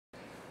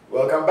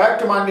Welcome back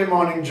to Monday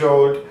Morning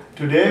Jolt.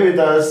 Today with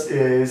us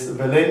is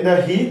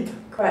Belinda Heath.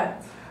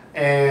 Correct.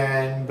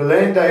 And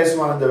Belinda is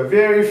one of the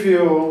very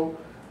few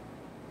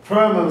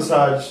Pfrimmer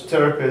massage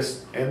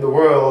therapists in the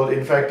world.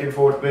 In fact, in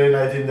Foate,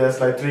 I think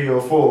there's like 3 or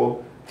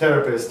 4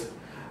 therapists.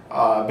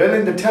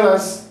 Belinda, tell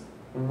us,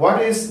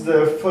 what is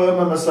the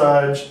Pfrimmer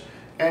massage?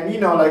 And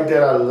like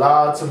there are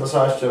lots of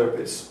massage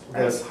therapists.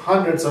 Right. There's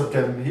hundreds of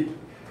them,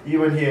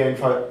 even here in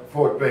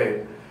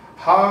Foate.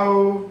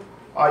 How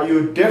are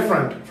you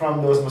different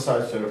from those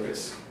massage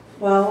therapists?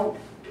 Well,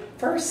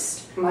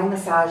 first, my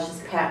massage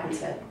is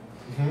patented.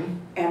 Mm-hmm.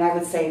 And I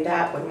would say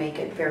that would make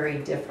it very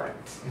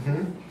different.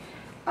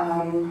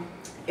 Mm-hmm.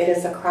 It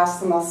is a cross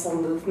the muscle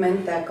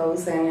movement that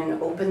goes in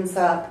and opens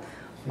up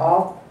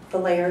all the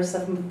layers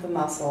of the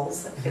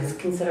muscles. It's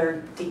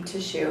considered deep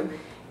tissue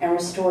and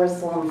restores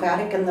the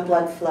lymphatic and the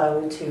blood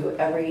flow to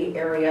every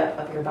area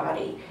of your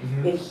body.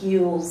 Mm-hmm. It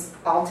heals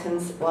all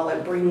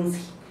it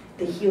brings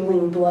the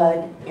healing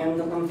blood and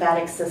the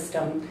lymphatic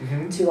system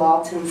to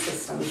all 10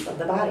 systems of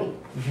the body.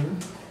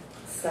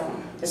 So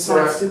it's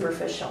not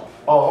superficial.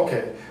 Oh,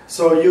 okay.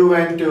 So you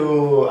went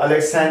to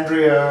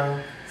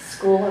Alexandria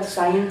School of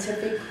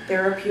Scientific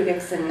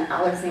Therapeutics in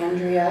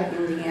Alexandria,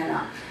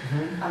 Indiana.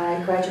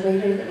 I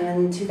graduated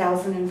in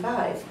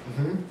 2005.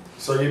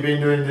 So you've been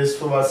doing this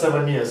for about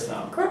 7 years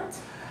now. Correct.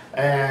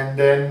 And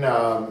then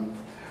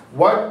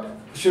what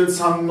should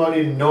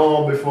somebody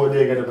know before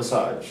they get a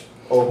massage?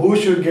 Or who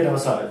should get a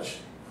massage?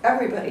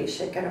 Everybody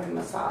should get a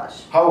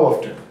massage. How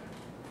often?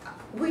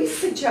 We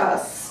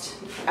suggest,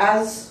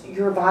 as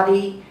your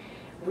body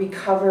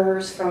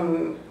recovers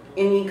from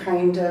any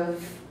kind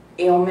of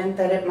ailment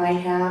that it might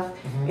have,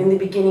 in the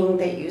beginning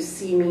that you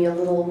see me a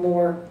little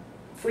more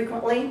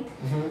frequently,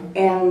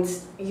 and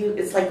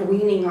it's like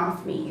weaning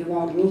off me, you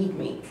won't need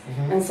me.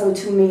 And so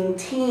to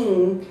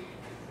maintain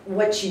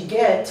what you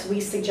get, we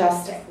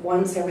suggest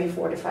once every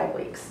 4 to 5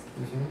 weeks.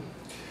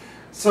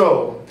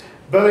 So,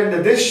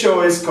 Belinda, this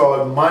show is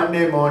called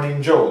Monday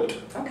Morning Jolt,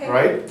 Okay.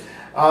 right?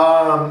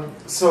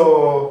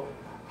 So,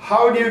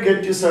 how do you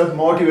get yourself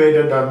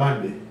motivated on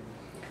Monday?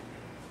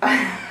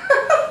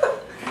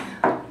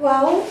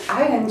 Well,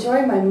 I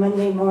enjoy my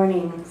Monday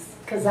mornings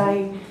because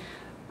I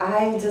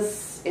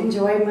just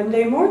enjoy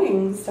Monday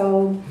mornings.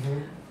 So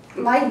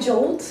my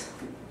jolt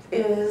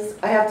is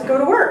I have to go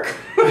to work.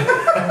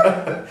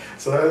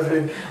 So that's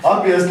been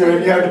obviously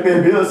when you have to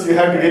pay bills, you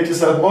have to get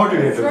yourself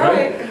motivated,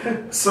 That's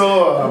right?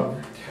 So,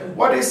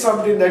 what is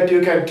something that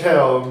you can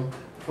tell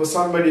for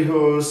somebody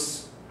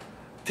who's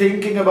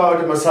thinking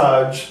about a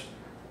massage,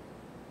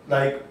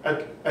 like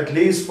at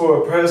least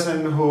for a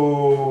person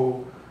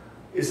who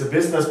is a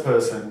business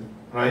person,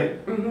 right?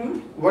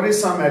 What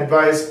is some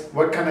advice,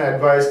 what kind of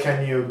advice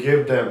can you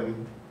give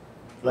them,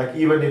 like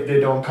even if they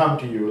don't come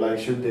to you, like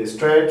should they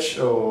stretch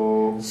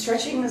or?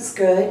 Stretching is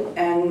good,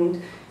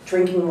 and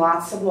drinking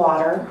lots of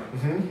water,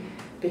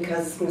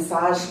 because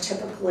massage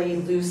typically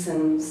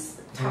loosens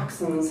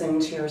toxins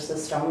into your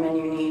system, and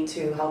you need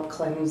to help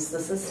cleanse the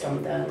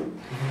system then.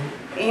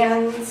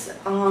 And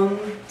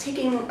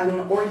taking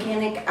an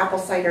organic apple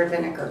cider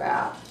vinegar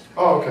bath.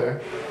 Oh,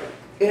 okay.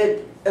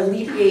 It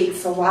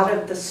alleviates a lot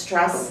of the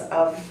stress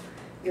of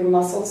your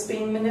muscles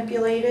being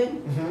manipulated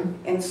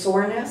and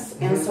soreness.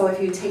 And so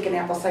if you take an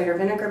apple cider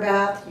vinegar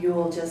bath, you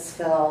will just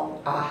feel,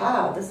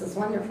 aha, this is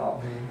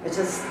wonderful. It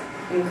just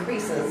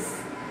increases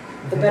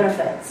the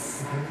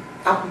benefits.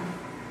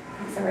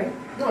 Sorry?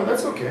 No,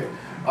 that's okay.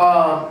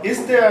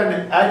 Is there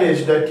an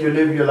adage that you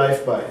live your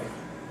life by?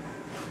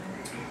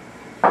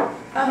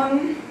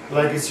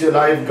 Like, is your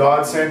life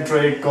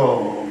God-centric,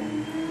 or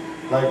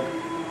like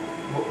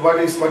what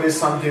is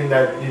something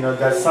that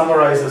that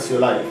summarizes your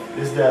life?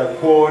 Is there a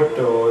quote,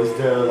 or is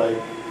there like?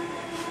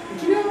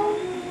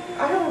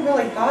 I haven't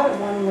really thought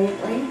of one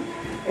lately,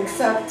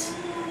 except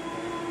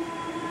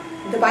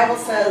the Bible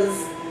says,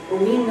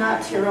 lean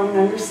not to your own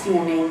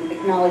understanding,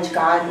 acknowledge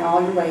God in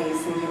all your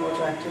ways, and He will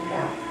direct your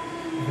path.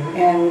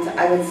 And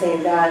I would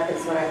say that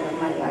is what I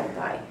live my life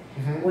by.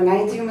 When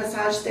I do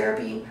massage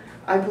therapy,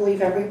 I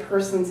believe every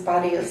person's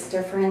body is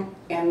different,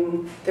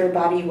 and their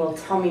body will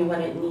tell me what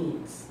it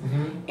needs.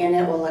 And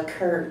it will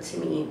occur to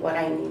me what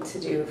I need to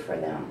do for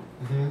them.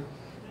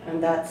 And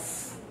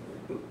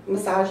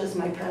massage is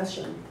my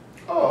passion.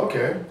 Oh,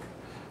 okay.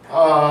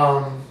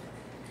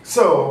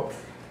 So,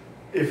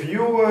 if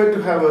you were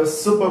to have a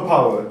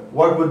superpower,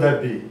 what would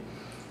that be?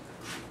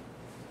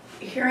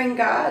 Hearing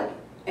God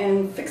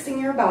and fixing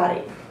your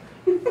body.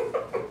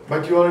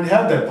 But you already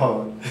have that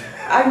power.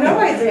 I have no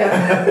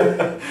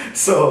idea.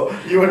 So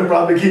you would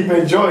probably keep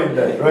enjoying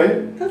that,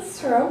 right? That's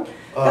true.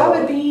 That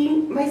would be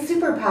my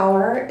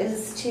superpower,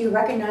 is to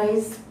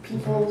recognize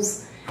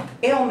people's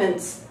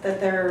ailments that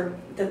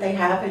they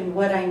have and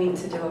what I need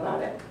to do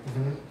about it.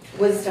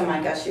 Wisdom,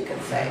 I guess you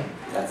could say.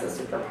 That's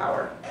a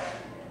superpower.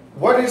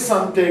 What is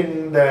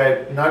something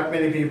that not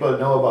many people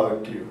know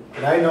about you?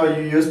 And I know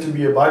you used to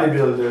be a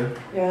bodybuilder.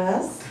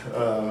 Yes.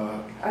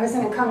 I was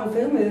in a Kung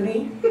Fu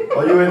movie.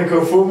 Oh, you were in a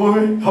Kung Fu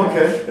movie?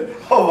 Okay.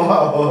 Oh,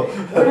 wow.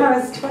 When I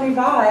was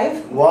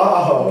 25.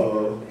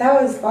 Wow. That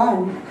was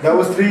fun. That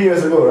was 3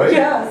 years ago, right?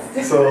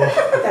 Yes. So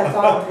That's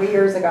all 3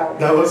 years ago.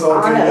 that was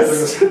all 3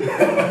 years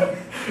ago.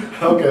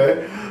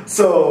 Okay.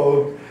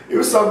 So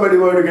if somebody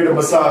were to get a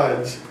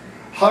massage,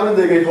 how do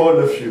they get hold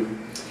of you?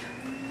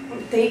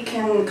 They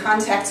can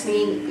contact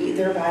me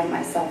either by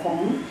my cell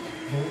phone,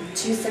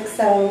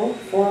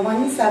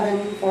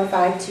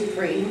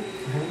 260-417-4523,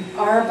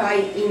 or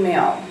by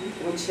email,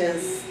 which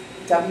is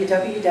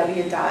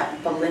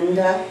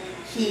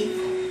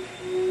www.belindaheath,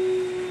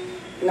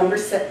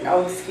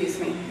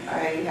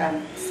 I have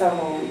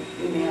several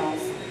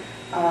emails.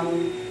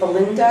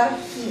 Belinda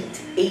Heath,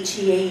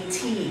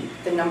 Heat,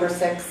 the number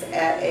 6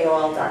 at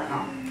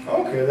AOL.com.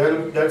 Okay,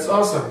 that's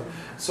awesome.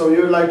 So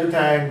we would like to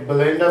thank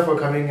Belinda for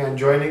coming and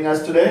joining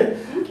us today.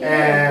 Thank you.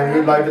 And we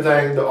would like to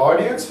thank the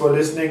audience for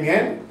listening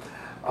in.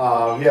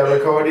 We are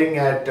recording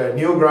at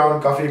New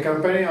Ground Coffee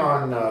Company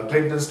on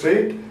Clinton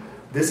Street.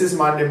 This is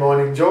Monday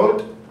Morning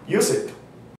Jolt. Use it.